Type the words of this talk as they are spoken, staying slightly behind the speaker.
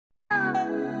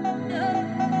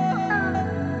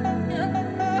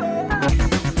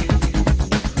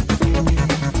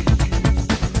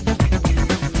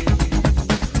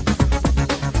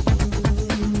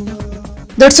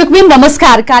दर्शकबिन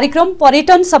नमस्कार। कार्यक्रम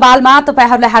पर्यटन सवालमा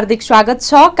तपाईहरुलाई हार्दिक स्वागत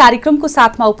छ। कार्यक्रमको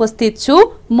साथमा उपस्थित छु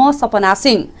म सपना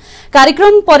सिंह।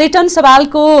 कार्यक्रम पर्यटन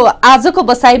सवालको आजको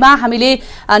बसाइमा हामीले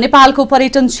नेपालको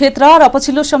पर्यटन क्षेत्र र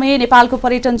पछिल्लो समय नेपालको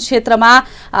पर्यटन क्षेत्रमा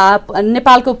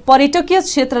नेपालको पर्यटकीय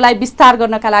क्षेत्रलाई विस्तार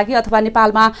गर्नका लागि अथवा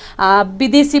नेपालमा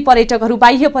विदेशी पर्यटकहरू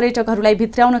बाह्य पर्यटकहरूलाई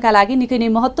भित्र्याउनका लागि निकै नै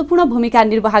महत्त्वपूर्ण भूमिका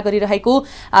निर्वाह गरिरहेको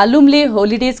लुम्ले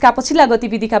होलिडेजका पछिल्ला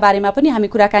गतिविधिका बारेमा पनि हामी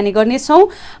कुराकानी गर्नेछौं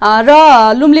र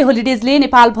लुम्ले होलिडेजले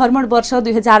नेपाल भ्रमण वर्ष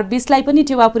 2020 लाई पनि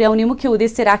टेवा पुर्याउने मुख्य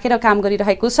उद्देश्य राखेर काम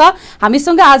गरिरहेको छ।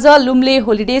 हामीसँग आज लुम्ले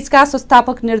होलिडेजका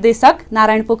संस्थापक निर्देशक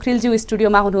नारायण पोखरेलज्यू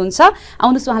स्टुडियोमा हुनुहुन्छ।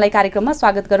 आउनुहोस् उहाँलाई कार्यक्रममा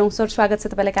स्वागत गरौँ। सर, स्वागत छ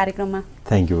तपाईलाई कार्यक्रममा।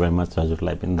 Thank you very much.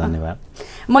 हजुरलाई पनि धन्यवाद।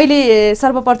 मैले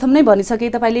सर्वप्रथम नै भनिसके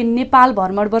तपाईले नेपाल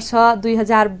भ्रमण वर्ष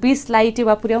 2020 लाई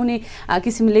टेवा पुर्याउने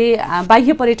किसिमले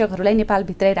बाह्य पर्यटकहरूलाई नेपाल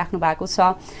भित्रै राख्नु भएको छ।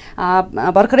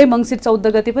 भर्खरै मंसिर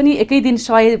 14 गते पनि एकै दिन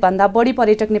 100 भन्दा बढी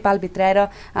पर्यटक नेपाल भित्राएर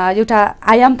एउटा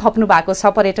आयाम थप्नु भएको छ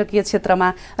पर्यटकीय क्षेत्रमा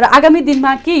र आगामी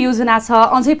दिनमा के योजना छ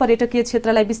अझै पर्यटकीय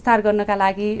क्षेत्रलाई विस्तार गर्नका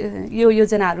लागि यो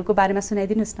योजनाहरूको बारेमा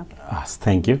सुनाइदिनुस् न।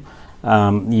 Thank you.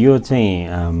 यो चाहिँ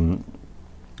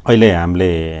अहिले हामीले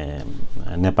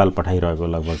नेपाल पठाइरहेको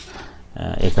लगभग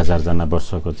 1000 जना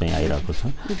वर्षको चाहिँ आइरहेको छ।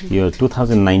 यो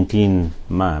 2019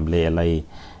 मा हामीले यसलाई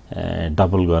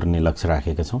डबल गर्ने लक्ष्य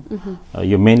राखेका छौं।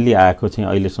 यो मेनली आएको चाहिँ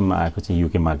अहिलेसम्म आएको चाहिँ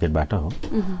युके मार्केटबाट हो।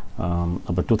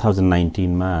 अब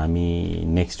 2019 मा हामी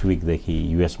नेक्स्ट विक देखि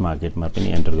युएस मार्केटमा पनि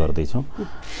एन्टर गर्दै छौं।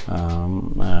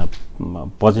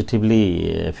 पोजिटिभली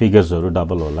फिगर्सहरु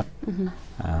डबल होला।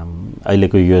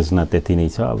 अहिलेको योजना त्यति नै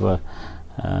छ। अब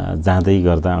जाँदै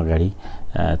गर्दा अगाडि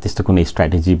त्यस्तो कुनै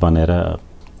स्ट्र्याटेजी बनेर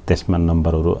त्यसमा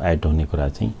नम्बरहरु एड हुने कुरा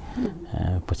चाहिँ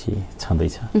पछि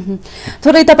छँदैछ।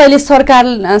 थोरै तपाईले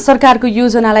सरकारको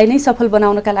योजनालाई नै सफल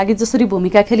बनाउनका लागि जसरी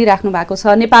भूमिका खेलिराख्नु भएको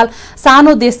छ। नेपाल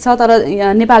सानो देश छ तर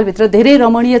नेपाल भित्र धेरै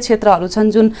रमणीय क्षेत्रहरू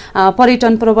छन् जुन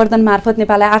पर्यटन प्रवर्धन मार्फत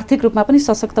नेपाललाई आर्थिक रूपमा पनि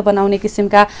सशक्त बनाउने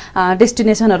किसिमका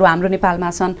डेस्टिनेसनहरू हाम्रो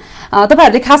नेपालमा छन्।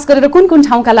 तपाईहरुले खास गरेर कुन कुन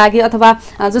ठाउँका लागि अथवा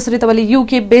जसरी तपाईले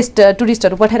युके बेस्ड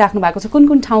टुरिस्टहरू पठाइराख्नु भएको छ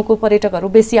कुन कुन ठाउँको पर्यटकहरू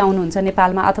बेसी आउनुहुन्छ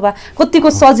नेपालमा अथवा कतिको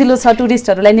सजिलो छ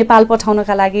टुरिस्टहरूलाई नेपाल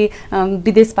पठाउनका लागि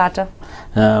विदेशबाट?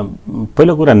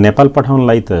 पहिलो कुरा नेपाल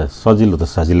पठाउनलाई त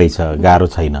सजिलै छ, गाह्रो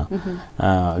छैन।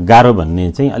 गाह्रो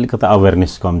भन्ने चाहिँ अलिकति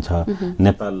अवेरनेस कम छ।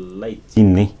 नेपाललाई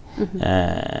चिन्ने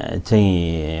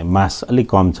चाहिँ मास अलिक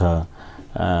कम छ।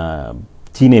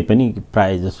 चिने पनि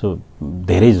प्राय जसो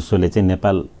धेरै जसोले चाहिँ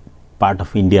नेपाल पार्ट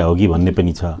अफ इन्डिया हो कि भन्ने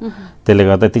पनि छ। त्यसले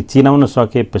गर्दा त्यो चिनाउन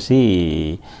सकेपछि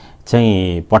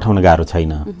चाहिँ पठाउन गाह्रो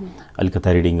छैन। अलिकति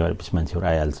रिडिङ गरेपछि मान्छेहरु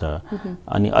आइहाल्छ।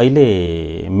 अनि अहिले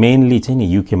मेनली चाहिँ नि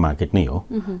युके मार्केट नै हो।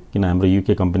 किन हाम्रो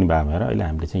युके कम्पनी भएर अहिले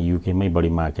हामीले चाहिँ युके मै बढी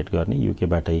मार्केट गर्ने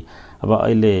युकेबाटै। अब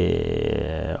अहिले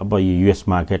अब युएस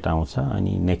मार्केट आउँछ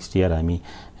अनि नेक्स्ट इयर हामी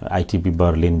आइटिबी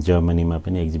बर्लिन जर्मनीमा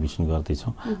पनि एक्जिबिसन गर्दै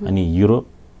छौं। अनि युरोप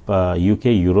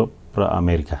युके युरोप र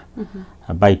अमेरिका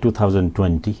बाइ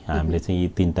 2020 हामीले चाहिँ यी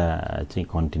तीनटा चाहिँ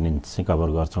कन्टिनेन्ट चाहिँ कभर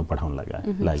गर्छौं पठाउन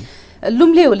लागि।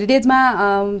 लुम्ले होलिडेजमा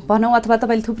भनौं अथवा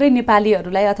तपाईले थुप्रै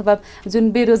नेपालीहरूलाई अथवा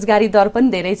जुन बेरोजगारी दर पनि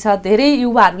धेरै छ धेरै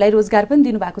युवाहरूलाई रोजगार पनि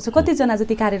दिनु भएको छ। कति जना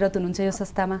जति कार्यरत हुनुहुन्छ यो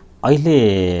संस्थामा? अहिले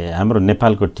हाम्रो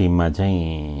नेपालको टिममा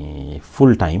चाहिँ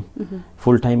फुल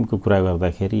टाइमको कुरा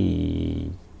गर्दाखेरि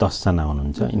 10 जना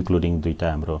हुनुहुन्छ इन्क्लुडिङ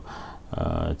दुईटा हाम्रो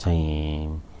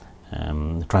चाहिँ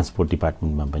ट्रान्सपोर्ट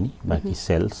डिपार्टमेन्टमा पनि बाँकी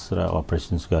सेल्स र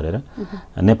अपरेसन्स गरेर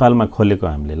नेपालमा खोलेको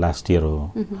हामीले लास्ट इयर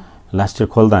हो। लास्ट इयर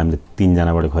खोल्दा हामीले 3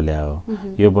 जनाबाट खोल्या हो।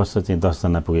 यो वर्ष चाहिँ 10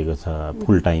 जना पुगेको छ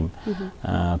फुल टाइम।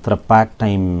 तर पार्ट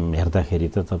टाइम हेर्दाखेरि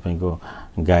त तपाईको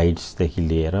गाइड्सदेखि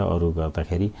लिएर अरु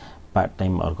गर्दाखेरि पार्ट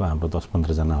टाइम अर्को हाम्रो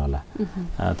 10-15 जना होला।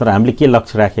 तर हामीले के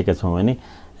लक्ष्य राखेका छौं भने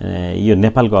यो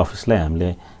नेपालको अफिसलाई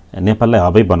हामीले नेपाललाई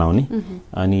हबै बनाउने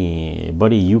अनि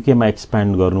बढी युके मा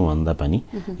एक्सप्यान्ड गर्नु भन्दा पनि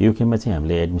युके मा चाहिँ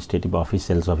हामीले एडमिनिस्ट्रेटिभ अफिस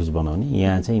सेल्स अफिस बनाउने।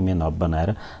 यहाँ चाहिँ मेन हब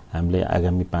बनाएर हामीले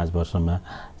आगामी 5 वर्षमा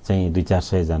चाहिँ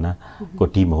 200-400 जना को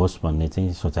टिम होस् भन्ने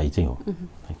चाहिँ सोचाइ चाहिँ हो।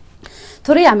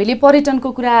 थोरै हामीले पर्यटनको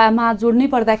कुरामा जोड्नै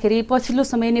पर्दाखेरि पछिल्लो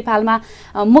समय नेपालमा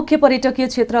मुख्य पर्यटकीय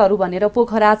क्षेत्रहरू भनेर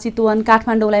पोखरा, चितवन,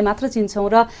 काठमाडौँलाई मात्र चिन्छौं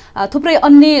र थुप्रै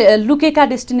अन्य लुकेका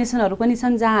डेस्टिनेसनहरू पनि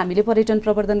छन् जहाँ हामीले पर्यटन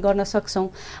प्रवर्धन गर्न सक्छौं।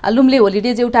 लुम्ले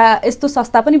होलिडेज एउटा यस्तो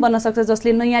संस्था पनि बन्न सक्छ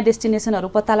जसले नयाँ डेस्टिनेसनहरू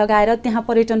पत्ता लगाएर त्यहाँ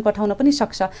पर्यटन पठाउन पनि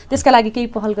सक्छ। त्यसका लागि केही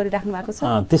पहल गरिराख्नु भएको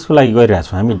छ? त्यसको लागि गरिरहेका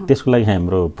छौं हामी। त्यसको लागि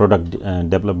हाम्रो प्रोडक्ट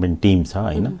डेभलपमेन्ट टिम छ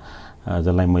हैन,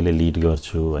 जसलाई मैले लिड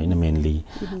गर्छु हैन मेनली।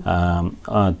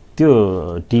 त्यो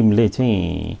टिमले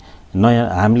चाहिँ नयाँ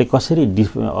हामीले कसरी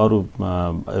अरु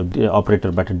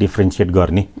अपरेटरबाट डिफरेन्शिएट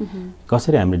गर्ने,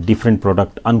 कसरी हामीले डिफरेन्ट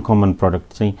प्रोडक्ट अनकमन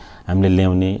प्रोडक्ट चाहिँ हामीले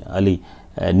ल्याउने, अलि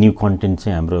न्यू कन्टेन्ट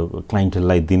चाहिँ हाम्रो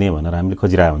क्लाइन्टलाई दिने भनेर हामीले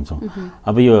खोजिरहेका हुन्छौँ।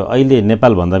 अब यो अहिले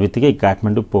नेपाल भन्दा बित्तिकै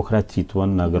काठमाडौँ, पोखरा, चितवन,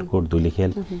 नगरकोट,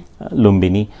 धुलिखेल,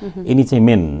 लुम्बिनी यिनी चाहिँ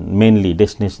मेनली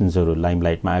डेस्टिनेसन्सहरू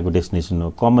लाइमलाइटमा आएको डेस्टिनेसन हो।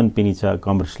 कमन पनि छ,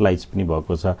 कमर्सियलाइज पनि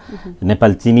भएको छ,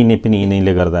 नेपाल चिनिने पनि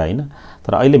यिनीले गर्दा होइन।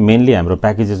 तर अहिले मेनली हाम्रो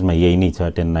प्याकेजेसमा यही नै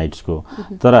छ 10 नाइट्सको।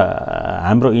 तर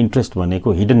हाम्रो इन्ट्रेस्ट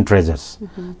भनेको हिडन ट्रेजर्स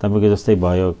तपाईँको जस्तै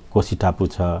भयो कोसी टापु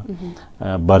छ,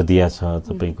 बर्दिया छ,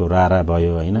 तपाईँको रारा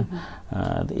भयो होइन।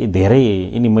 धेरै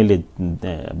यिनी मैले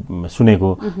सुनेको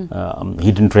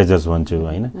हिडन ट्रेजर्स भन्छु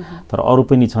होइन। तर अरू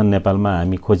पनि छन् नेपालमा,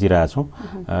 हामी खोजिरहेछौँ।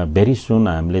 भेरी सुन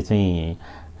हामीले चाहिँ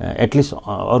एटलिस्ट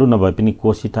अरू नभए पनि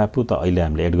कोसी टापु त अहिले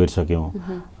हामीले एड गरिसक्यौँ।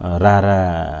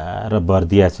 रारा र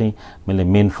बर्दिया चाहिँ मैले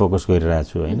मेन फोकस गरिरहेको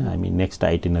छु होइन। हामी नेक्स्ट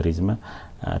आइटिनरिजमा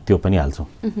त्यो पनि हाल्छौँ।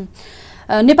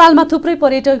 नेपालमा थुप्रै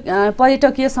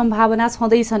पर्यटकीय सम्भावना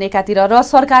छँदैछन् एकातिर, र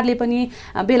सरकारले पनि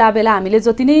बेला बेला हामीले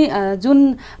जति नै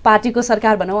जुन पार्टीको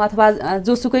सरकार भनौँ अथवा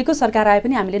जोसुकैको सरकार आए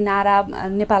पनि हामीले नारा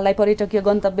नेपाललाई पर्यटकीय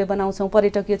गन्तव्य बनाउँछौँ,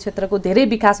 पर्यटकीय क्षेत्रको धेरै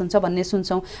विकास हुन्छ भन्ने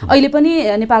सुन्छौँ। अहिले पनि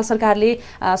नेपाल सरकारले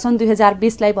सन्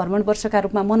 2020लाई भ्रमण वर्षका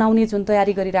रूपमा मनाउने जुन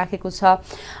तयारी गरिराखेको छ,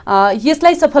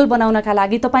 यसलाई सफल बनाउनका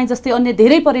लागि तपाईँ जस्तै अन्य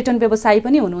धेरै पर्यटन व्यवसायी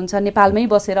पनि हुनुहुन्छ नेपालमै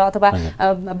बसेर अथवा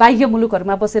बाह्य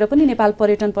मुलुकहरूमा बसेर पनि नेपाल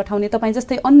पर्यटन पठाउने, तपाईँ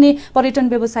जस्तै अन्य पर्यटन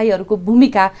व्यवसायीहरूको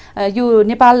भूमिका यो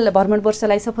नेपाल भ्रमण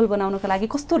वर्षलाई सफल बनाउनका लागि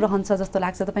कस्तो रहन्छ जस्तो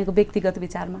लाग्छ तपाईँको व्यक्तिगत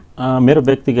विचारमा? मेरो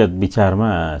व्यक्तिगत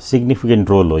विचारमा सिग्निफिकेन्ट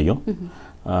रोल हो यो।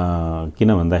 किन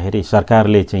भन्दाखेरि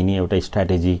सरकारले चाहिँ नि एउटा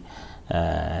स्ट्र्याटेजी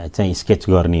चाहिँ स्केच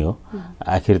गर्ने हो,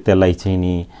 आखिर त्यसलाई चाहिँ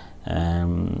नि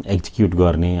एक्जिक्युट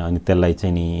गर्ने अनि त्यसलाई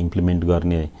चाहिँ नि इम्प्लिमेन्ट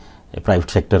गर्ने प्राइभेट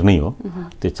सेक्टर नै हो।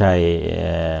 त्यो चाहे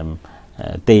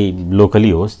त्यही लोकली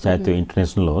होस् चाहे त्यो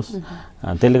इन्टरनेसनल होस्।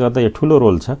 त्यसले गर्दा यो ठुलो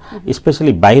रोल छ।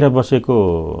 स्पेसली बाहिर बसेको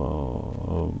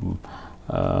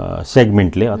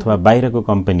सेगमेन्टले अथवा बाहिरको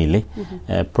कम्पनीले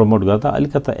प्रमोट गर्दा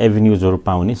अलिकता एभिन्युजहरू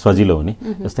पाउने सजिलो हुने।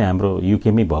 जस्तै हाम्रो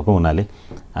युकेमै भएको हुनाले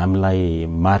हामीलाई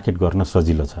मार्केट गर्न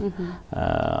सजिलो छ।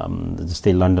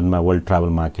 जस्तै लन्डनमा world travel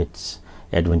markets,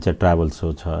 adventure travel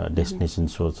so छ, डेस्टिनेसन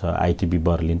सो छ, आइटिबी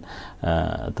बर्लिन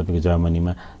तपाईँको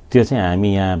जर्मनीमा, त्यो चाहिँ हामी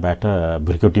यहाँबाट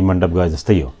भुर्कौटी मण्डप गए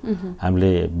जस्तै हो।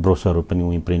 हामीले ब्रोसरहरू पनि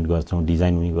उहीँ प्रिन्ट गर्छौँ,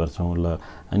 डिजाइन उहीँ गर्छौँ ल,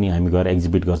 अनि हामी गएर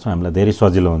एक्जिबिट गर्छौँ। हामीलाई धेरै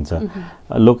सजिलो हुन्छ।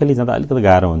 लोकली जाँदा अलिकति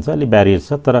गाह्रो हुन्छ, अलिक ब्यारियर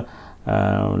छ। तर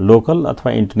लोकल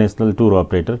अथवा इन्टरनेसनल टुर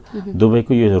अपरेटर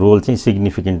दुवैको यो रोल चाहिँ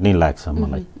सिग्निफिकेन्ट नै लाग्छ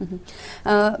मलाई।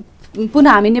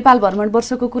 पुनः हामी नेपाल भ्रमण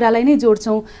वर्षको कुरालाई नै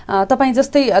जोड्छौँ। तपाईँ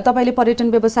जस्तै तपाईँले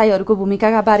पर्यटन व्यवसायीहरूको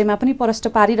भूमिकाका बारेमा पनि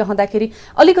प्रश्न पारिरहँदाखेरि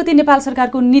अलिकति नेपाल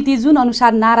सरकारको नीति जुन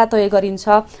अनुसार नारा तय गरिन्छ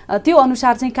त्यो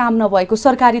अनुसार चाहिँ काम नभएको,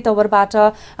 सरकारी तवरबाट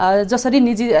जसरी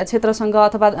निजी क्षेत्रसँग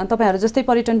अथवा तपाईँहरू जस्तै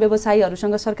पर्यटन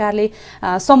व्यवसायीहरूसँग सरकारले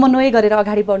समन्वय गरेर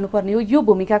अगाडि बढ्नुपर्ने हो, यो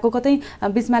भूमिकाको कतै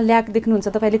बिचमा ल्याक देख्नुहुन्छ?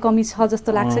 तपाईँले कमी छ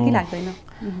जस्तो लाग्छ कि लाग्दैन?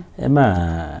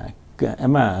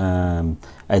 एमा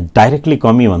डाइरेक्टली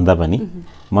कमी भन्दा पनि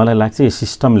मलाई लाग्छ यो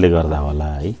सिस्टमले गर्दा होला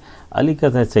है।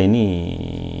 अलिकता चाहिँ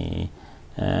नि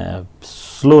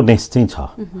स्लोनेस चाहिँ छ।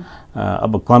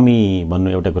 अब कमी भन्नु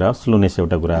एउटा कुरा हो, स्लोनेस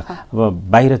एउटा कुरा। अब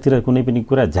बाहिरतिर कुनै पनि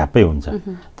कुरा झ्याप्पै हुन्छ,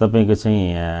 तपाईँको चाहिँ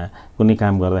कुनै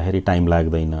काम गर्दाखेरि टाइम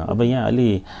लाग्दैन। अब यहाँ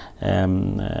अलि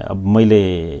अब मैले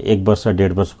 1 वर्ष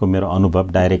 1.5 वर्षको मेरो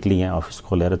अनुभव डाइरेक्टली यहाँ अफिस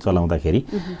खोलेर चलाउँदाखेरि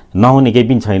नहुने केही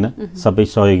पनि छैन, सबै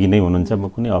सहयोगी नै हुनुहुन्छ। म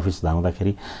कुनै अफिस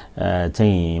धाउँदाखेरि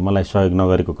चाहिँ मलाई सहयोग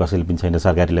नगरेको कसैले पनि छैन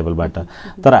सरकारी लेभलबाट।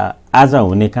 तर आज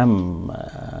हुने काम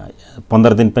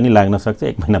 15 दिन पनि लाग्न सक्छ,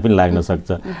 1 महिना पनि लाग्न सक्छ।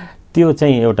 त्यो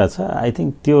चाहिँ एउटा छ। आई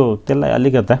थिङ्क त्यसलाई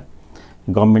अलिकता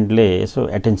गभर्मेन्टले यसो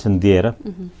एटेन्सन दिएर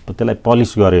त्यसलाई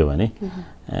पलिस गर्यो भने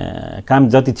काम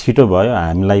जति छिटो भयो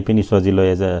हामीलाई पनि सजिलो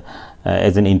एज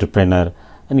एन इन्टरप्रेनर,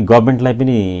 अनि गभर्मेन्टलाई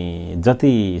पनि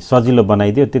जति सजिलो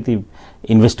बनाइदियो त्यति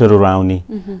इन्भेस्टरहरू आउने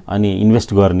अनि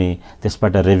इन्भेस्ट गर्ने,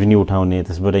 त्यसबाट रेभिन्यू उठाउने,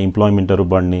 त्यसबाट इम्प्लोइमेन्टहरू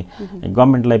बढ्ने,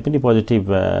 गभर्मेन्टलाई पनि पोजिटिभ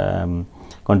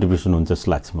कन्ट्रिब्युसन हुन्छ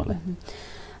जस्तो लाग्छ मलाई।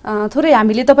 थोरै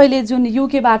हामीले तपाईँले जुन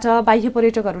युकेबाट बाह्य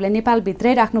पर्यटकहरूलाई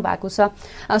नेपालभित्रै राख्नु भएको छ,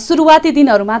 सुरुवाती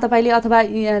दिनहरूमा तपाईँले अथवा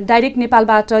डाइरेक्ट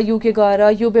नेपालबाट युके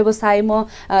गएर यो व्यवसाय म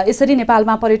यसरी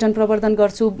नेपालमा पर्यटन प्रवर्धन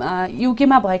गर्छु,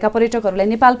 युकेमा भएका पर्यटकहरूलाई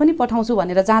नेपाल पनि पठाउँछु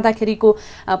भनेर जाँदाखेरिको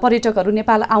पर्यटकहरू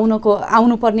नेपाल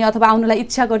आउनुपर्ने अथवा आउनलाई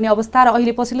इच्छा गर्ने अवस्था र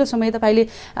अहिले पछिल्लो समय तपाईँले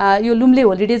यो लुम्ले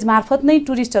होलिडेज मार्फत नै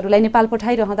टुरिस्टहरूलाई नेपाल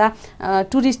पठाइरहँदा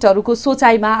टुरिस्टहरूको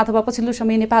सोचाइमा अथवा पछिल्लो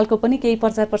समय नेपालको पनि केही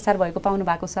प्रचार प्रसार भएको पाउनु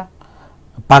भएको छ?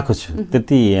 पाएको छु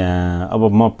त्यति। अब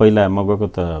म गएको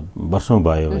त वर्षौँ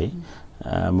भयो है।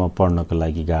 म पढ्नको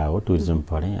लागि गएको हो, टुरिज्म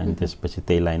पढेँ, अनि त्यसपछि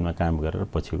त्यही लाइनमा काम गरेर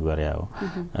पछि गरे हो,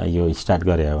 यो स्टार्ट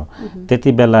गरे हो।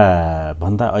 त्यति बेला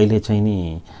भन्दा अहिले चाहिँ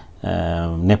नि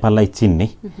नेपाललाई चिन्ने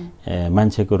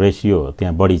मान्छेको रेसियो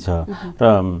त्यहाँ बढी छ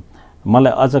र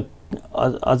मलाई अझ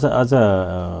अझ अझ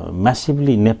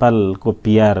म्यासिभली नेपालको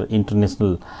पिआर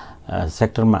इन्टरनेसनल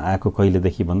सेक्टरमा आएको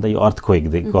कहिलेदेखि भन्दा यो अर्थक्वेक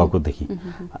गएकोदेखि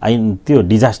त्यो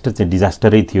डिजास्टर चाहिँ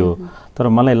डिजास्टरै थियो। तर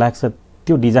मलाई लाग्छ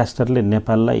त्यो डिजास्टरले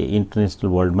नेपाललाई इन्टरनेसनल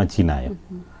वर्ल्डमा चिनायो,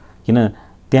 किन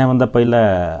त्यहाँभन्दा पहिला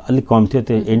अलिक कम थियो।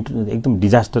 त्यो एकदम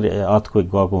डिजास्टर अर्थक्वेक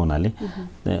गएको हुनाले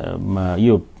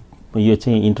यो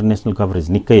चाहिँ इन्टरनेसनल कभरेज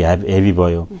निकै हेभी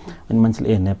भयो। अनि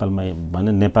मान्छेले नेपालमा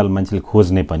भने नेपाल मान्छेले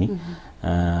खोज्ने पनि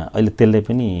अहिले त्यसले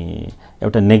पनि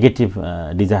एउटा नेगेटिभ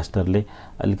डिजास्टरले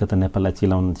अलिकति नेपाललाई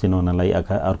चिनाउनलाई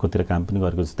अर्कोतिर काम पनि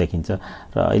गरेको जस्तो देखिन्छ।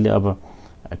 र अहिले अब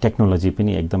टेक्नोलोजी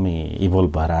पनि एकदमै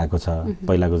इभल्भ भएर आएको छ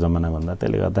पहिलाको जमानाभन्दा,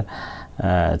 त्यसले गर्दा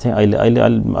चाहिँ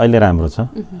अहिले राम्रो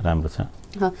छ।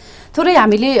 थोरै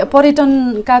हामीले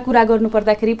पर्यटनका कुरा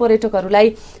गर्नुपर्दाखेरि पर्यटकहरूलाई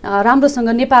राम्रोसँग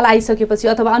नेपाल आइसकेपछि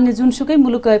अथवा अन्य जुनसुकै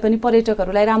मुलुक गए पनि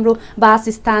पर्यटकहरूलाई राम्रो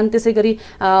वासस्थान, त्यसै गरी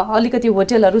अलिकति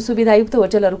होटेलहरू, सुविधायुक्त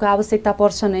होटेलहरूको आवश्यकता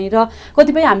पर्छ नै। र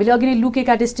कतिपय हामीले अघि नै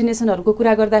लुकेका डेस्टिनेसनहरूको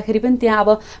कुरा गर्दाखेरि पनि त्यहाँ अब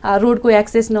रोडको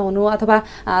एक्सेस नहुनु अथवा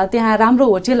त्यहाँ राम्रो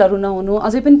होटेलहरू नहुनु,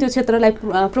 अझै पनि त्यो क्षेत्रलाई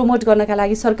प्रमोट गर्नका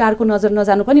लागि सरकारको नजर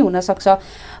नजानु पनि हुनसक्छ।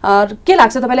 के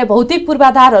लाग्छ तपाईँलाई, भौतिक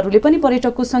पूर्वाधारहरूले पनि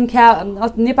पर्यटकको सङ्ख्या,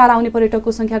 नेपाल आउने पर्यटकको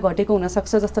सङ्ख्या घटेको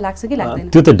हुनसक्छ जस्तो लाग्छ कि लाग्दैन?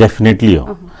 त्यो त डेफिनेटली हो,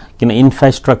 किन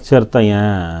इन्फ्रास्ट्रक्चर त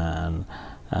यहाँ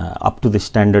अप टु द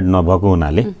स्ट्यान्डर्ड नभएको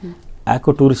हुनाले आएको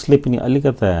टुरिस्टले पनि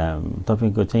अलिकति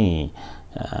तपाईँको चाहिँ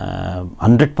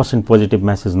 100% पोजिटिभ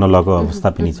म्यासेज नलगेको अवस्था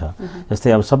पनि छ।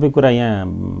 जस्तै अब सबै कुरा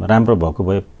यहाँ राम्रो भएको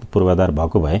भए, पूर्वाधार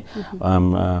भएको भए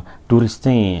टुरिस्ट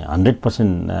चाहिँ 100%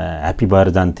 ह्याप्पी भएर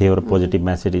जान्थ्यो र पोजिटिभ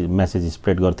म्यासेज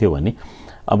स्प्रेड गर्थ्यो भने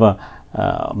अब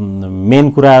मेन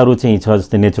कुराहरू चाहिँ छ,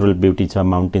 जस्तै नेचुरल ब्युटी छ,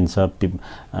 माउन्टेन छ,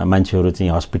 मान्छेहरू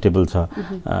चाहिँ हस्पिटेबल छ,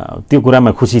 त्यो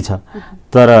कुरामा खुसी छ।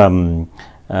 तर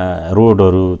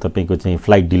रोडहरू तपाईँको चाहिँ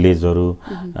फ्लाइट डिलेजहरू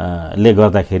ले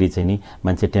गर्दाखेरि चाहिँ नि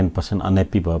मान्छे 10%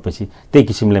 अनह्याप्पी भएपछि त्यही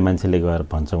किसिमले मान्छेले गएर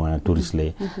भन्छ उहाँ टुरिस्टले।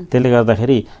 त्यसले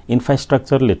गर्दाखेरि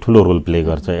इन्फ्रास्ट्रक्चरले ठुलो रोल प्ले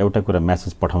गर्छ एउटा कुरा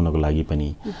म्यासेज पठाउनको लागि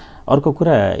पनि। अर्को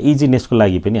कुरा इजिनेसको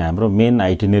लागि पनि हाम्रो मेन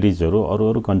आइटिनरिजहरू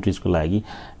अरू कन्ट्रिजको लागि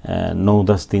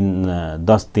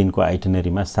 9-10 दिनको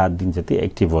आइटिनरीमा 7 दिन जति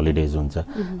एक्टिभ होलिडेज हुन्छ।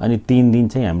 अनि 3 दिन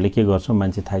चाहिँ हामीले के गर्छौँ,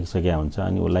 मान्छे थाकिसकेका हुन्छ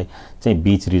अनि उसलाई चाहिँ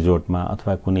बिच रिजोर्टमा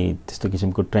अथवा कुनै त्यस्तो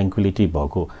किसिमको ट्र्याङ्क्युलिटी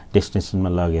भएको डेस्टिनेसनमा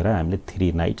लगेर हामीले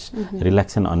 3 नाइट्स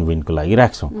रिल्याक्स एन्ड अनविन्डको लागि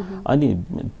राख्छौँ। अनि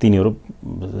तिनीहरू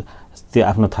त्यो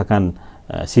आफ्नो थकान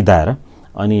सिधाएर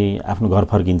अनि आफ्नो घर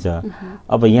फर्किन्छ।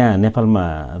 अब यहाँ नेपालमा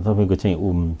तपाईँको चाहिँ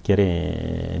के अरे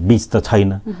बिच त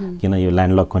छैन, किन यो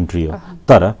ल्यान्डलक कन्ट्री हो।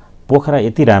 तर पोखरा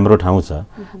यति राम्रो ठाउँ छ,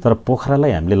 तर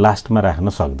पोखरालाई हामीले लास्टमा राख्न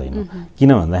सक्दैनौँ। किन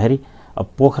भन्दाखेरि अब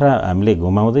पोखरा हामीले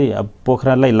घुमाउँदै अब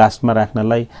पोखरालाई लास्टमा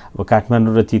राख्नलाई अब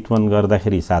काठमाडौँ र चितवन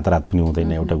गर्दाखेरि 7 रात पनि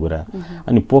हुँदैन एउटा कुरा।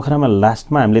 अनि पोखरामा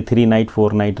लास्टमा हामीले 3 नाइट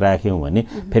 4 नाइट राख्यौँ भने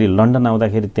फेरि लन्डन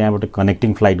आउँदाखेरि त्यहाँबाट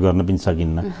कनेक्टिङ फ्लाइट गर्न पनि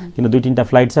सकिन्न, किन 2-3टा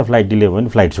फ्लाइट छ, फ्लाइट डिले भयो भने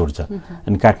फ्लाइट छुट्छ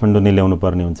अनि काठमाडौँ नै ल्याउनु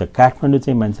पर्ने हुन्छ। काठमाडौँ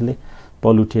चाहिँ मान्छेले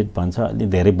पल्युटेड भन्छ, अलि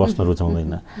धेरै बस्न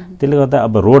रुचाउँदैन। त्यसले गर्दा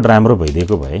अब रोड राम्रो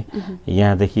भइदिएको भए,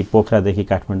 यहाँदेखि पोखरादेखि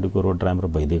काठमाडौँको रोड राम्रो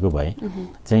भइदिएको भए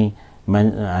चाहिँ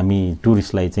हामी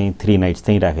टुरिस्टलाई चाहिँ 3 नाइट्स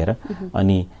चाहिँ राखेर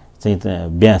अनि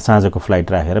चाहिँ साँझको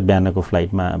फ्लाइट राखेर बिहानको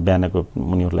फ्लाइटमा बिहानको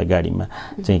उनीहरूलाई गाडीमा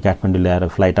चाहिँ काठमाडौँ ल्याएर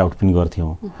फ्लाइट आउट पनि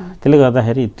गर्थ्यौँ। त्यसले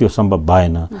गर्दाखेरि त्यो सम्भव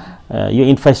भएन। यो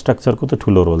इन्फ्रास्ट्रक्चरको त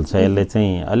ठुलो रोल छ, यसले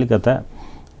चाहिँ अलिकता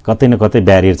कतै न कतै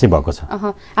ब्यारियर चाहिँ भएको छ।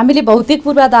 हामीले भौतिक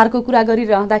पूर्वाधारको कुरा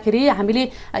गरिरहँदाखेरि हामीले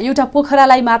एउटा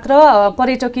पोखरालाई मात्र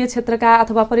पर्यटकीय क्षेत्रका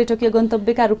अथवा पर्यटकीय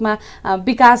गन्तव्यका रूपमा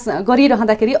विकास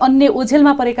गरिरहँदाखेरि अन्य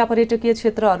ओझेलमा परेका पर्यटकीय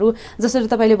क्षेत्रहरू जसरी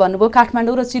तपाईँले भन्नुभयो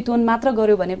काठमाडौँ र चितवन मात्र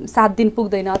गऱ्यो भने 7 दिन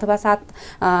पुग्दैन अथवा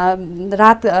 7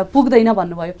 रात पुग्दैन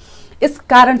भन्नुभयो। यस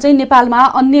कारण चाहिँ नेपालमा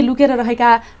अन्य लुकेर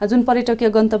रहेका जुन पर्यटकीय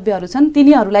गन्तव्यहरू छन्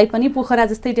तिनीहरूलाई पनि पोखरा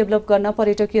जस्तै डेभलप गर्न,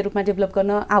 पर्यटकीय रूपमा डेभलप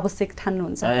गर्न आवश्यक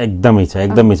ठान्नुहुन्छ? एकदमै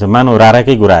छ। मानव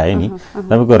राराकै कुरा आयो नि,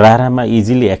 तपाईँको रारामा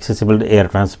इजिली एक्सेसिबल एयर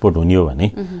ट्रान्सपोर्ट हुने हो भने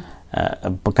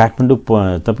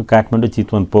काठमाडौँ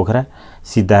चितवन पोखरा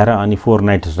सिधाएर अनि 4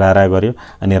 नाइट्स रारा गऱ्यो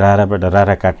अनि राराबाट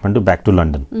रारा काठमाडौँ ब्याक टु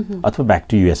लन्डन अथवा ब्याक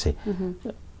टु युएसए,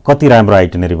 कति राम्रो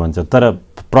आइटिनरी भन्छ। तर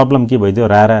प्रब्लम के भइदियो,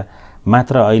 रारा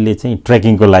मात्र अहिले चाहिँ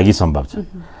ट्रेकिङको लागि सम्भव छ।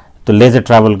 त्यो लेजर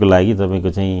ट्राभलको लागि तपाईँको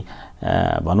चाहिँ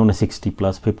भनौँ न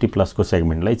 60+ 50+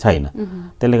 सेगमेन्टलाई छैन।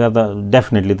 त्यसले गर्दा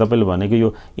डेफिनेटली तपाईँले भनेको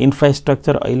यो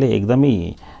इन्फ्रास्ट्रक्चर अहिले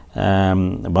एकदमै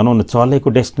भनौँ न चलेको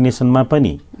डेस्टिनेसनमा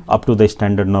पनि अप टु द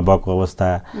स्ट्यान्डर्ड नभएको अवस्था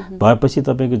भएपछि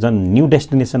तपाईँको झन् न्यू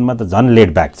डेस्टिनेसनमा त झन्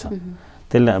लेट ब्याक छ।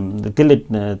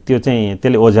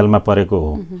 त्यसले ओझेलमा परेको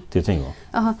हो त्यो चाहिँ हो।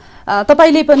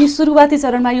 तपाईले पनि सुरुवाती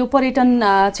चरणमा यो पर्यटन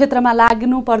क्षेत्रमा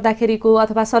लाग्नु पर्दाखेरिको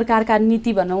अथवा सरकारका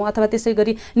नीति भनौँ अथवा त्यसै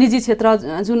गरी निजी क्षेत्र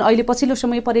जुन अहिले पछिल्लो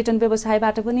समय पर्यटन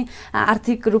व्यवसायबाट पनि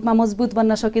आर्थिक रूपमा मजबुत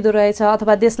बन्न सकिँदो रहेछ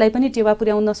अथवा देशलाई पनि टेवा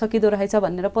पुर्याउन सकिँदो रहेछ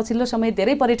भनेर पछिल्लो समय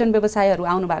धेरै पर्यटन व्यवसायहरू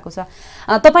आउनु भएको छ।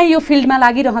 तपाईँ यो फिल्डमा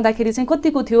लागिरहँदाखेरि चाहिँ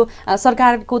कतिको थियो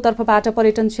सरकारको तर्फबाट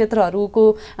पर्यटन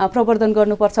क्षेत्रहरूको प्रवर्धन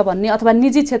गर्नुपर्छ भन्ने अथवा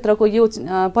निजी क्षेत्रको यो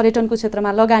पर्यटनको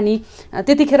क्षेत्रमा लगानी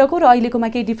त्यतिखेरको र अहिलेकोमा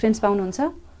केही डिफ्रेन्स पाउनुहुन्छ?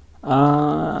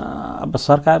 अब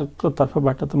सरकारको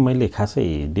तर्फबाट त मैले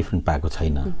खासै डिफ्रेन्ट पाएको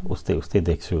छैन, उस्तै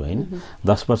देख्छु होइन।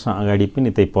 10 वर्ष अगाडि पनि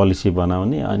त्यही पोलिसी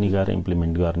बनाउने अनि गएर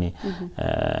इम्प्लिमेन्ट गर्ने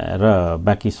र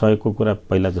बाँकी सहयोगको कुरा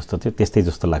पहिला जस्तो थियो त्यस्तै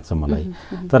जस्तो लाग्छ मलाई।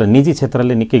 तर निजी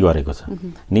क्षेत्रले निकै गरेको छ।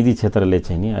 निजी क्षेत्रले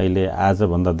चाहिँ नि अहिले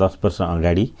आजभन्दा 10 वर्ष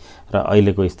अगाडि र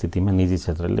अहिलेको स्थितिमा निजी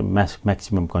क्षेत्रले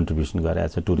म्याक्सिमम कन्ट्रिब्युसन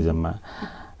गरेको छ टुरिज्ममा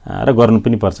र गर्नु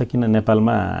पनि पर्छ, किन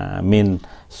नेपालमा मेन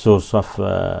सोर्स अफ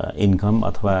इन्कम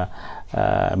अथवा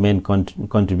मेन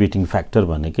कन्ट्रिब्युटिङ फ्याक्टर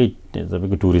भनेकै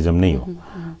तपाईँको टुरिज्म नै हो।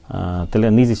 त्यसले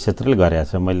निजी क्षेत्रले गरेको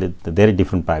छ, मैले धेरै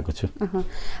डिफ्रेन्ट पाएको छु।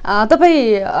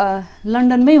 तपाईँ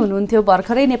लन्डनमै हुनुहुन्थ्यो,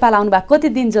 भर्खरै नेपाल आउनु भएको, कति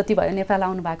दिन जति भयो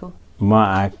नेपाल आउनु भएको? म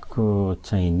आएको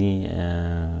चाहिँ नि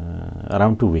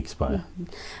अराउन्ड 2 विक्स भयो।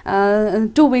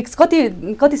 2 विक्स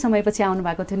कति समयपछि आउनु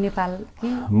भएको थियो नेपाल?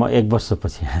 म 1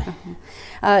 वर्षपछि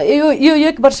आएँ। यो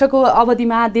 1 वर्षको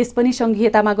अवधिमा देश पनि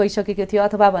सङ्घीयतामा गइसकेको थियो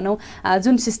अथवा भनौँ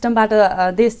जुन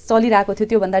सिस्टमबाट देश चलिरहेको थियो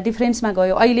त्योभन्दा डिफ्रेन्समा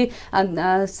गयो। अहिले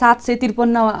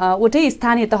 753 वटै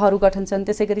स्थानीय तहहरू गठन छन्,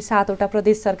 त्यसै गरी 7 वटा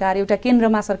प्रदेश सरकार, एउटा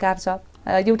केन्द्रमा सरकार छ।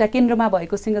 एउटा केन्द्रमा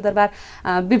भएको सिंहदरबार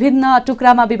विभिन्न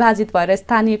टुक्रामा विभाजित भएर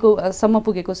स्थानीयको सम्म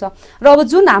पुगेको छ। र अब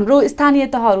जुन हाम्रो स्थानीय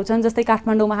तहहरू छन् जस्तै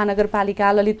काठमाडौँ महानगरपालिका,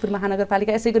 ललितपुर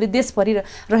महानगरपालिका, यसै गरी देशभरि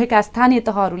रहेका स्थानीय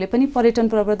तहहरूले पनि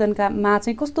पर्यटन प्रवर्धनमा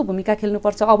चाहिँ कस्तो भूमिका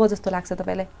खेल्नुपर्छ अब जस्तो लाग्छ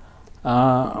तपाईँलाई?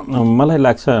 मलाई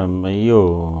लाग्छ यो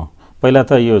पहिला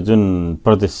त यो जुन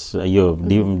प्रदेश यो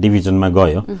डिभिजनमा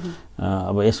गयो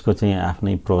अब यसको चाहिँ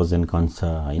आफ्नै प्रोज एन्ड कन्स छ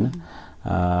होइन।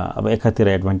 अब एकातिर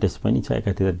एडभान्टेज पनि छ,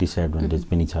 एकातिर डिसएडभान्टेज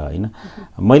पनि छ होइन।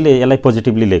 मैले यसलाई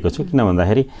पोजिटिभली लिएको छु, किन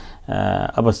भन्दाखेरि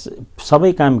अब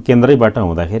सबै काम केन्द्रैबाट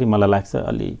हुँदाखेरि मलाई लाग्छ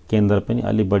अलि केन्द्र पनि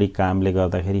अलि बढी कामले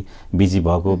गर्दाखेरि बिजी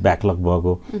भएको, ब्याकलग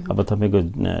भएको, अब तपाईँको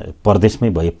प्रदेशमै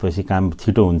भएपछि काम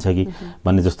छिटो हुन्छ कि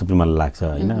भन्ने जस्तो पनि मलाई लाग्छ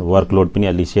होइन। वर्कलोड पनि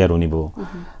अलि सेयर हुने भयो।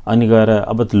 अनि गएर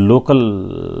अब लोकल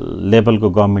लेभलको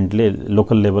गभर्मेन्टले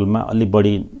लोकल लेभलमा अलि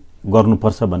बढी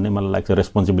गर्नुपर्छ भन्ने मलाई लाग्छ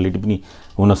रेस्पोन्सिबिलिटी पनि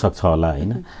हुनसक्छ होला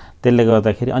होइन। त्यसले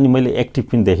गर्दाखेरि अनि मैले एक्टिभ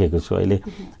पनि देखेको छु अहिले,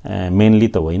 मेनली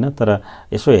त होइन तर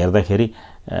यसो हेर्दाखेरि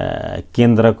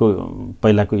केन्द्रको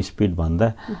पहिलाको स्पिड भन्दा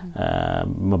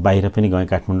म बाहिर पनि गएँ,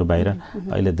 काठमाडौँ बाहिर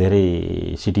अहिले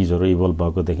धेरै सिटिजहरू इभल्भ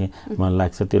भएको देखेँ। मलाई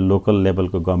लाग्छ त्यो लोकल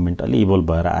लेभलको गभर्मेन्ट अलि इभल्भ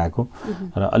भएर आएको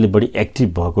र अलि बढी एक्टिभ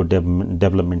भएको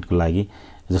डेभलपमेन्टको लागि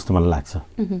जस्तो मलाई लाग्छ।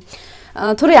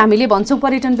 थोरै हामीले भन्छौँ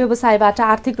पर्यटन व्यवसायबाट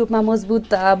आर्थिक रूपमा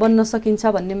मजबुत बन्न सकिन्छ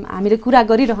भन्ने हामीले कुरा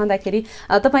गरिरहँदाखेरि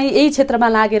तपाईँ यही क्षेत्रमा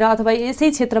लागेर अथवा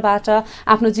यसै क्षेत्रबाट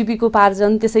आफ्नो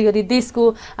जीविकोपार्जन त्यसै गरी देशको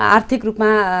आर्थिक रूपमा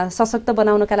सशक्त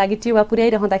बनाउनका लागि टेवा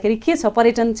पुर्याइरहँदाखेरि के छ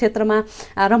पर्यटन क्षेत्रमा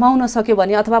रमाउन सक्यो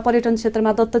भने अथवा पर्यटन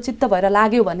क्षेत्रमा दत्तचित्त भएर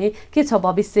लाग्यो भने के छ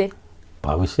भविष्य?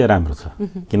 भविष्य राम्रो छ,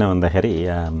 किन भन्दाखेरि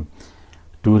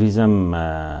टुरिज्म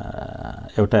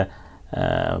एउटा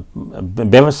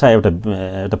व्यवसाय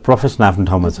एउटा प्रोफेसन आफ्नो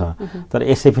ठाउँमा छ, तर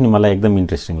यसै पनि मलाई एकदम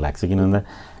इन्ट्रेस्टिङ लाग्छ। किन भन्दा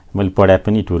मैले पढाए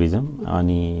पनि टुरिज्म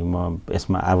अनि म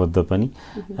यसमा आबद्ध पनि।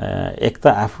 एक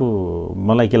त आफू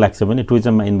मलाई के लाग्छ भने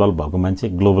टुरिज्ममा इन्भल्भ भएको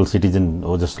मान्छे ग्लोबल सिटिजन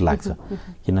हो जस्तो लाग्छ।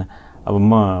 किन अब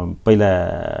म पहिला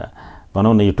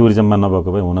भनौँ न यो टुरिज्ममा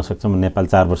नभएको भए हुनसक्छ म नेपाल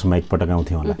 4 वर्षमा एकपटक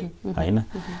आउँथेँ होला होइन।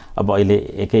 अब अहिले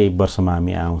एकै वर्षमा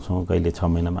हामी आउँछौँ, कहिले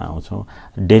 6 महिनामा आउँछौँ।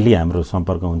 डेली हाम्रो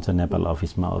सम्पर्क हुन्छ नेपाल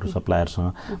अफिसमा अरू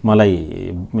सप्लायरसँग। मलाई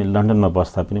लन्डनमा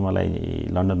बस्दा पनि मलाई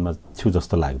लन्डनमा छु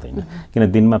जस्तो लाग्दैन, किन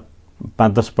दिनमा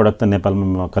 5-10 पटक त नेपालमा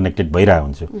म कनेक्टेड भइरहेको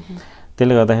हुन्छु।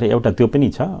 त्यसले गर्दाखेरि एउटा त्यो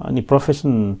पनि छ। अनि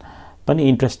प्रोफेसन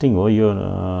पनि इन्ट्रेस्टिङ हो, यो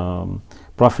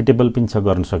प्रफिटेबल पनि छ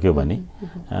गर्न सक्यो भने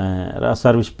र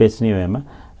सर्भिस बेच्ने वेमा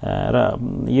र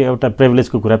यो एउटा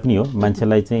प्रिभिलेजको कुरा पनि हो।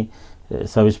 मान्छेलाई चाहिँ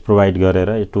सर्भिस प्रोभाइड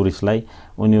गरेर टुरिस्टलाई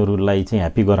उनीहरूलाई चाहिँ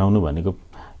ह्याप्पी गराउनु भनेको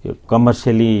यो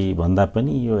कमर्सियली भन्दा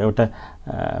पनि यो एउटा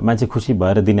मान्छे खुसी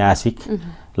भएर दिने आशिक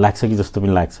लाग्छ कि जस्तो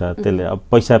पनि लाग्छ। त्यसले अब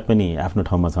पैसा पनि आफ्नो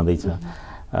ठाउँमा छँदैछ।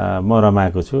 म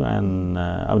रमाएको छु। एन्ड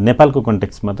अब नेपालको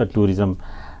कन्टेक्स्टमा त टुरिज्म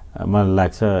मलाई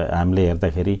लाग्छ हामीले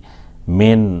हेर्दाखेरि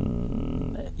मेन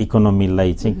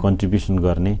इकोनोमीलाई चाहिँ कन्ट्रिब्युसन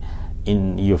गर्ने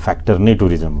यो फ्याक्टर नै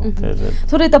टुरिज्म हो।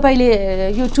 थोरै तपाईले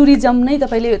यो टुरिज्म नै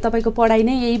तपाईको पढाइ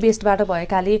नै यही बेस्डबाट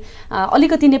भएकाले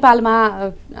अलिकति नेपालमा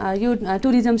यो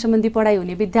टुरिज्म सम्बन्धी पढाइ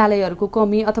हुने विद्यालयहरूको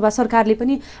कमी अथवा सरकारले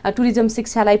पनि टुरिज्म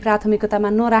शिक्षालाई प्राथमिकतामा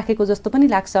नराखेको जस्तो पनि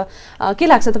लाग्छ। के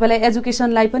लाग्छ तपाईलाई,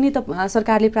 एजुकेसनलाई पनि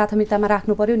सरकारले प्राथमिकतामा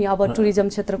राख्नु पर्यो नि अब टुरिज्म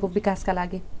क्षेत्रको विकासका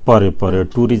लागि? पर्यो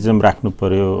टुरिज्म राख्नु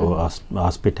पर्यो,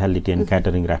 हस्पिटालिटी एन्ड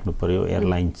क्याटरिङ राख्नु पर्यो,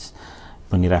 एयरलाइन्स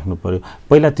पनि राख्नु पर्यो।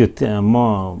 पहिला त्यो म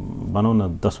भनौँ न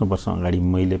 10 वर्ष अगाडि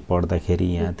मैले पढ्दाखेरि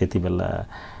यहाँ त्यति बेला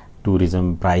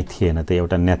टुरिज्म प्राय थिएन, त्यो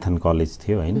एउटा नेथन कलेज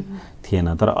थियो हैन,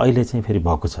 थिएन। तर अहिले चाहिँ फेरि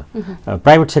भएको छ,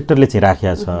 प्राइभेट सेक्टरले चाहिँ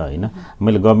राखेको छ हैन।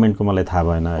 मैले गभर्नमेन्टको मलाई थाहा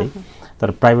भएन है,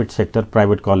 तर प्राइभेट सेक्टर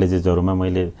प्राइभेट कलेजेसहरुमा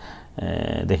मैले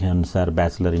देखे अनुसार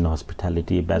bachelor in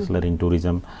hospitality, bachelor in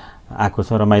tourism आएको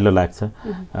छ, रमाइलो लाग्छ।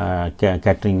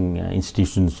 क्याटरिङ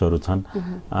इन्स्टिट्युसन्सहरू छन्,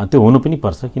 त्यो हुनु पनि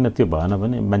पर्छ, किन त्यो भएन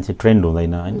भने मान्छे ट्रेन्ड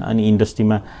हुँदैन हैन। अनि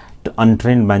इन्डस्ट्रीमा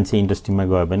अनट्रेन्ड मान्छे इन्डस्ट्रीमा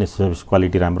गयो भने सर्भिस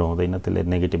क्वालिटी राम्रो हुँदैन, त्यसले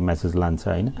नेगेटिभ मेसेज लान्छ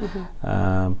हैन।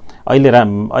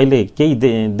 अहिले केही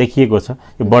देखिएको छ,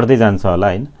 यो बढ्दै जान्छ होला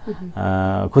हैन,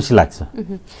 खुसी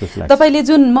लाग्छ। तपाईले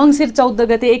जुन मङ्सिर 14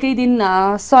 गते एकै दिन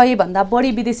 100 भन्दा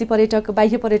बढी विदेशी पर्यटक,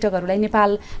 बाह्य पर्यटकहरूलाई नेपाल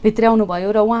भित्राउनु भयो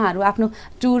र उहाँहरू आफ्नो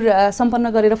टुर सम्पन्न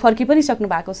गरेर फर्कि पनि सक्नु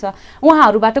भएको छ।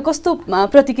 उहाँहरूबाट कस्तो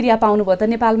प्रतिक्रिया पाउनुभयो त?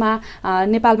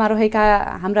 नेपालमा रहेका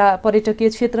हाम्रा पर्यटकीय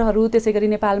क्षेत्रहरू, त्यसैगरी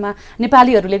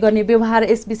नेपालीहरूले गर्ने व्यवहार,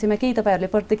 यस विषयमा केही तपाईहरुले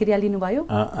प्रतिक्रिया लिनुभयो?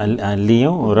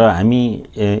 लियौं र हामी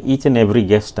इच एन्ड एभ्री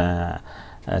गेस्ट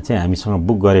चाहिँ हामीसँग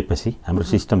बुक गरेपछि, हाम्रो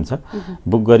सिस्टम छ,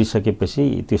 बुक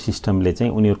गरिसकेपछि त्यो सिस्टमले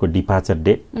चाहिँ उनीहरूको डिपार्चर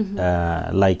डेट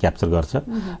लाई क्याप्चर गर्छ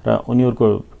र उनीहरूको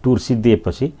टुर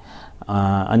सिद्धिएपछि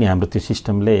अनि हाम्रो त्यो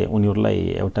सिस्टमले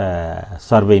उनीहरूलाई एउटा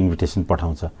सर्वे इन्भिटेसन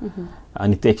पठाउँछ।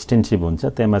 अनि त्यो एक्सटेन्सिभ हुन्छ,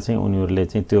 त्यसमा चाहिँ उनीहरूले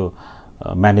चाहिँ त्यो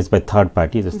म्यानेज बाई थर्ड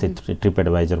पार्टी, जस्तै ट्रिप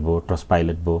एडभाइजर भयो, ट्रस्ट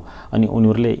पाइलट भयो, अनि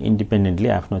उनीहरूले इन्डिपेन्डेन्टली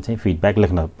आफ्नो चाहिँ फिडब्याक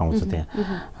लेख्न पाउँछ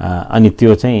त्यहाँ। अनि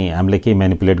त्यो चाहिँ हामीले केही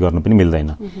म्यानिपुलेट गर्नु पनि मिल्दैन।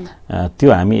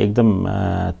 त्यो हामी एकदम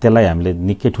त्यसलाई हामीले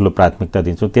निकै ठुलो प्राथमिकता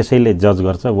दिन्छौँ, त्यसैले जज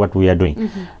गर्छ वाट वी आर डुइङ।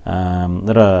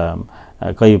 र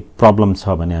कहीँ प्रब्लम छ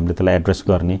भने हामीले त्यसलाई एड्रेस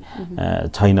गर्ने,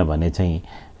 छैन भने चाहिँ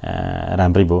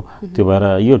राम्रै भयो। त्यो भएर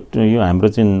यो हाम्रो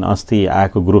चाहिँ अस्ति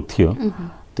आएको ग्रुप थियो,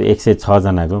 त्यो 106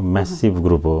 जनाको म्यासिभ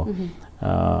ग्रुप हो।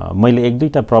 मैले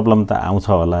 1-2टा प्रब्लम त आउँछ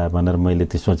होला भनेर मैले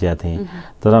त्यो सोचेको थिएँ,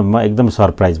 तर म एकदम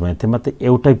सरप्राइज भएँ। त्यसमा त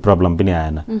एउटै प्रब्लम पनि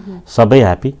आएन, सबै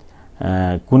ह्याप्पी,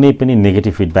 कुनै पनि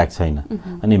नेगेटिभ फिडब्याक छैन।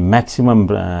 अनि म्याक्सिमम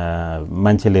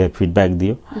मान्छेले फिडब्याक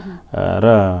दियो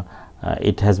र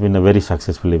it has been a very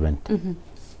successful event.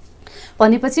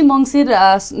 भनेपछि मङ्सिर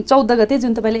 14 गते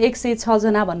जुन तपाईले 106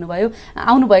 जना भन्नुभयो,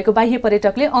 आउनुभएको बाह्य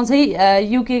पर्यटकले अझै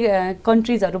युके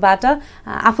कन्ट्रिजहरुबाट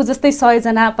आफू जस्तै 100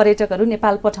 जना पर्यटकहरू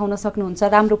नेपाल पठाउन सक्नुहुन्छ।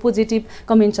 राम्रो पोजिटिभ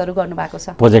कमेन्ट्सहरु गर्नुभएको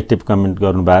छ, पोजिटिभ कमेन्ट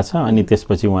गर्नुभएको छ। अनि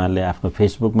त्यसपछि उहाँले आफ्नो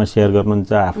फेसबुकमा शेयर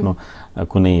गर्नुहुन्छ, आफ्नो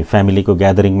कुनै फ्यामिलीको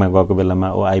ग्यादरिङमा गएको बेलामा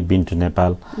ओ I been to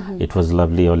Nepal, it was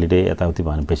lovely holiday यताउति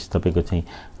भनेपछि तपाईको चाहिँ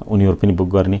उनीहरु पनि बुक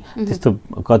गर्ने।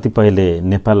 त्यस्तो कतिपयले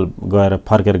नेपाल गएर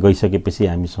फर्केर गइसकेपछि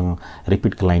हामीसँग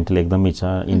रिपिट क्लाइन्टले एकदमै छ,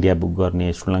 इन्डिया बुक गर्ने,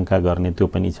 श्रीलङ्का गर्ने, त्यो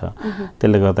पनि छ।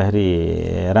 त्यसले गर्दाखेरि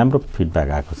राम्रो फिडब्याक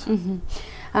आएको छ।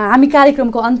 हामी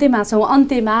कार्यक्रमको अन्त्यमा छौँ।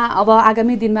 अन्त्यमा अब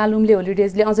आगामी दिनमा लुम्ले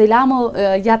होलिडेजले अझै लामो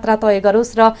यात्रा तय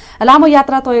गरोस् र लामो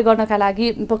यात्रा तय गर्नका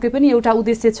लागि पक्कै पनि एउटा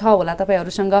उद्देश्य छ होला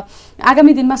तपाईहरुसँग।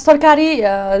 आगामी दिनमा सरकारी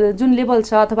जुन लेभल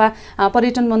छ अथवा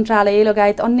पर्यटन मन्त्रालय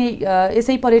लगायत अन्य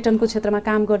यसै पर्यटनको क्षेत्रमा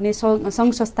काम गर्ने संघ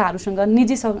संस्थाहरूसँग,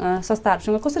 निजी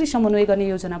संस्थाहरूसँग कसरी समन्वय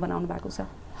गर्ने योजना बनाउनु भएको छ?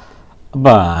 अब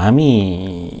हामी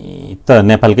त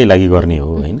नेपालकै लागि गर्ने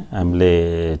हो हैन। हामीले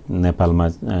नेपालमा,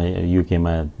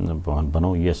 युकेमा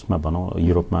भनौँ, युएसमा भनौँ,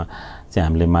 युरोपमा चाहिँ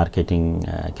हामीले मार्केटिङ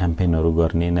क्याम्पेनहरू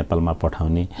गर्ने, नेपालमा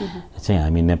पठाउने चाहिँ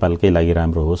हामी नेपालकै लागि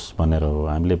राम्रो होस् भनेर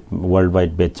हो। हामीले वर्ल्ड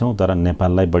वाइड बेच्छौँ तर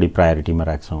नेपाललाई बढी प्रायोरिटीमा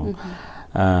राख्छौँ।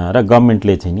 र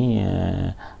गभर्नमेन्टले चाहिँ नि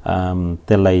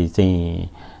त्यसलाई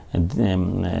चाहिँ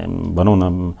भनौँ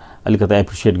न अलिकति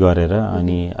एप्रिसिएट गरेर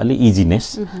अनि अलि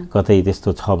इजिनेस कतै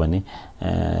त्यस्तो छ भने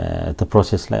त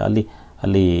प्रोसेसलाई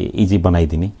अलि इजी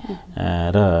बनाइदिने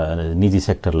र निजी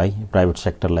सेक्टरलाई, प्राइभेट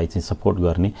सेक्टरलाई चाहिँ सपोर्ट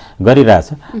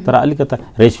गरिरहेछ। तर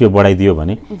अलिकता रेसियो बढाइदियो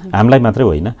भने हामीलाई मात्रै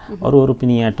होइन, अरू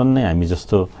पनि यहाँ टन्नै हामी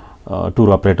जस्तो टुर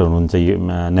अपरेटर हुनुहुन्छ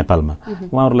नेपालमा,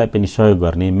 उहाँहरूलाई पनि सहयोग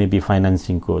गर्ने, मेबी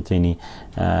फाइनेन्सिङको चाहिँ नि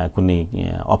कुनै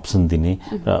अप्सन दिने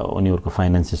र उनीहरूको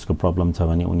फाइनेन्सेसको प्रब्लम छ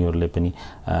भने उनीहरूले पनि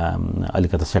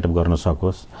अलिकता सेटअप गर्न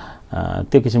सकोस्,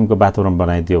 त्यो किसिमको वातावरण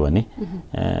बनाइदियो भने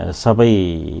सबै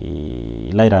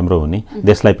सबैलाई राम्रो हुने,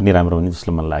 देशलाई पनि राम्रो हुने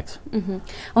जस्तो मलाई लाग्छ।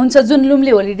 हुन्छ, जुन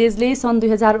लुम्ले होलिडेजले सन्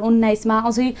 2019मा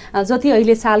अझै जति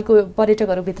अहिले सालको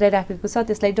पर्यटकहरू भित्राइराखेको छ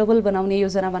त्यसलाई डबल बनाउने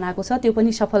योजना बनाएको छ, त्यो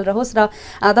पनि सफल रहोस् र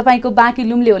तपाईँको बाँकी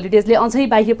लुम्ले होलिडेजले अझै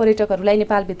बाह्य पर्यटकहरूलाई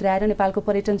नेपालभित्र आएर नेपालको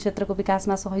पर्यटन क्षेत्रको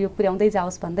विकासमा सहयोग पुर्याउँदै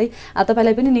जाओस् भन्दै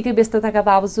तपाईँलाई पनि निकै व्यस्तताका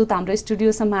बावजुद हाम्रो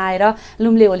स्टुडियोसम्म आएर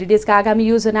लुम्ले होलिडेजका आगामी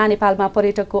योजना, नेपालमा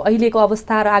पर्यटकको अहिलेको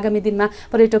अवस्था र आगामी दिनमा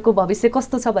पर्यटकको भविष्य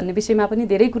कस्तो छ भन्ने विषयमा पनि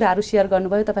धेरै कुराहरू सेयर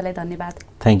गर्नुभयो। तपाईँलाई धन्यवाद।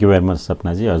 थ्याङ्क यू भेरी मच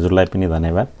सपनाजी, हजुरलाई पनि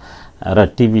धन्यवाद र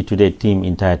टिभी टुडे टिम,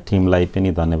 इन्टायर टिमलाई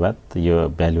पनि धन्यवाद यो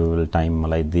भ्यालुएबल टाइम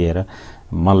मलाई दिएर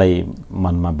मलाई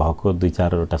मनमा भएको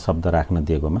 2-4वटा शब्द राख्न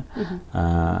दिएकोमा।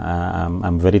 I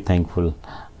am very thankful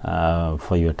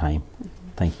for your time.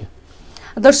 Thank you.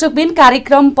 दर्शकबिन,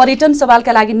 कार्यक्रम पर्यटन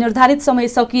सवालका लागि निर्धारित समय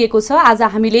सकिएको छ। आज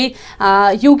हामीले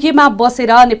युकेमा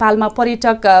बसेर नेपालमा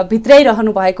पर्यटक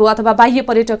भित्राइरहनु भएको अथवा बाह्य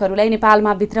पर्यटकहरूलाई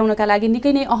नेपालमा भित्राउनका लागि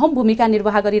निकै नै अहम भूमिका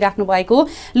निर्वाह गरिराख्नु भएको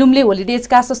लुम्ले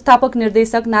होलिडेजका संस्थापक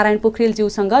निर्देशक नारायण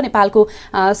पोखरेलज्यूसँग नेपालको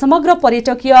समग्र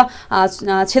पर्यटकीय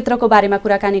क्षेत्रको बारेमा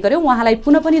कुराकानी गर्यौँ। उहाँलाई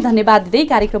पुनः पनि धन्यवाद दिँदै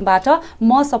कार्यक्रमबाट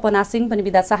म सपना सिंह पनि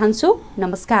बिदा चाहन्छु।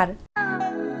 नमस्कार।